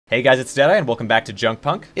Hey guys, it's Deadeye and welcome back to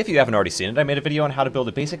Junkpunk. If you haven't already seen it, I made a video on how to build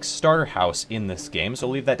a basic starter house in this game, so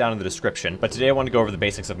I'll leave that down in the description. But today I want to go over the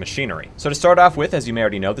basics of machinery. So to start off with, as you may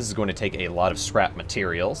already know, this is going to take a lot of scrap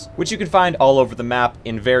materials, which you can find all over the map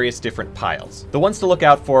in various different piles. The ones to look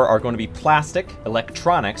out for are going to be plastic,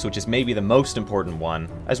 electronics, which is maybe the most important one,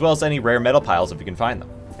 as well as any rare metal piles if you can find them.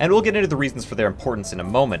 And we'll get into the reasons for their importance in a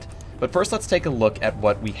moment. But first, let's take a look at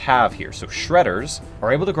what we have here. So shredders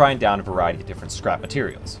are able to grind down a variety of different scrap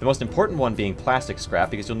materials. The most important one being plastic scrap,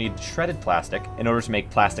 because you'll need shredded plastic in order to make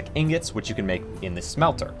plastic ingots, which you can make in the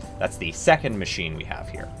smelter. That's the second machine we have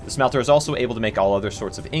here. The smelter is also able to make all other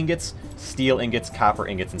sorts of ingots, steel ingots, copper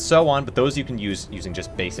ingots, and so on, but those you can use using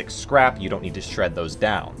just basic scrap. You don't need to shred those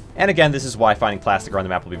down. And again, this is why finding plastic around the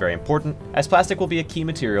map will be very important, as plastic will be a key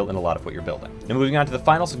material in a lot of what you're building. Now moving on to the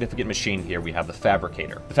final significant machine here, we have the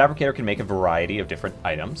fabricator. The fabricator can make a variety of different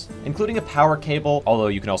items, including a power cable, although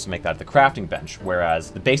you can also make that at the crafting bench,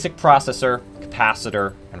 whereas the basic processor,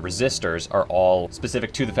 capacitor, and resistors are all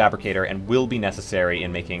specific to the fabricator and will be necessary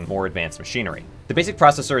in making more advanced machinery. The basic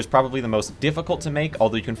processor is probably the most difficult to make,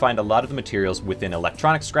 although you can find a lot of the materials within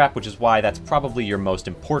electronic scrap, which is why that's probably your most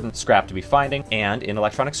important scrap to be finding. And in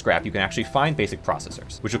electronic scrap, you can actually find basic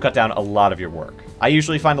processors, which will cut down a lot of your work. I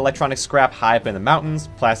usually find electronic scrap high up in the mountains.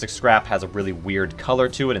 Plastic scrap has a really weird color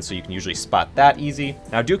to it, and so you can usually spot that easy.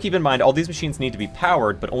 Now, do keep in mind, all these machines need to be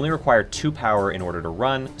powered, but only require 2 power in order to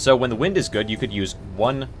run. So when the wind is good, you could use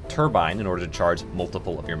 1 turbine in order to charge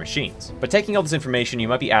multiple of your machines. But taking all this information, you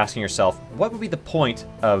might be asking yourself, what would be the point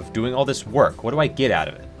of doing all this work? What do I get out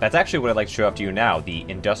of it? That's actually what I'd like to show up to you now, the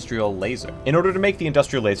industrial laser. In order to make the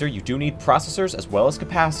industrial laser, you do need processors as well as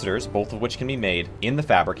capacitors, both of which can be made in the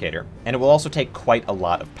fabricator, and it will also take quite a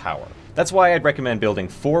lot of power. That's why I'd recommend building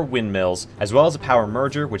 4 windmills, as well as a power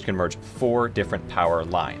merger, which can merge 4 different power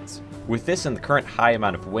lines. With this and the current high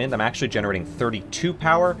amount of wind, I'm actually generating 32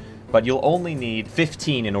 power, but you'll only need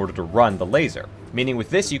 15 in order to run the laser. Meaning with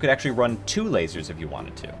this, you could actually run 2 lasers if you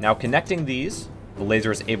wanted to. Now connecting these, the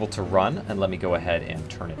laser is able to run, and let me go ahead and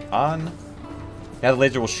turn it on. Now the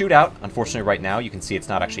laser will shoot out. Unfortunately right now you can see it's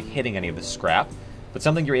not actually hitting any of the scrap, but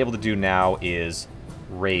something you're able to do now is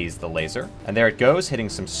raise the laser. And there it goes, hitting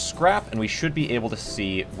some scrap, and we should be able to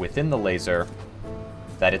see within the laser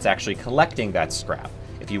that it's actually collecting that scrap.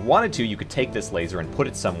 If you wanted to, you could take this laser and put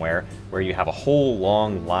it somewhere where you have a whole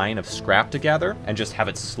long line of scrap to gather and just have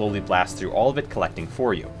it slowly blast through all of it, collecting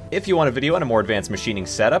for you. If you want a video on a more advanced machining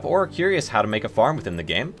setup or are curious how to make a farm within the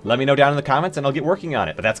game, let me know down in the comments and I'll get working on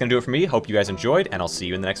it. But that's going to do it for me. Hope you guys enjoyed, and I'll see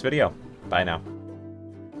you in the next video. Bye now.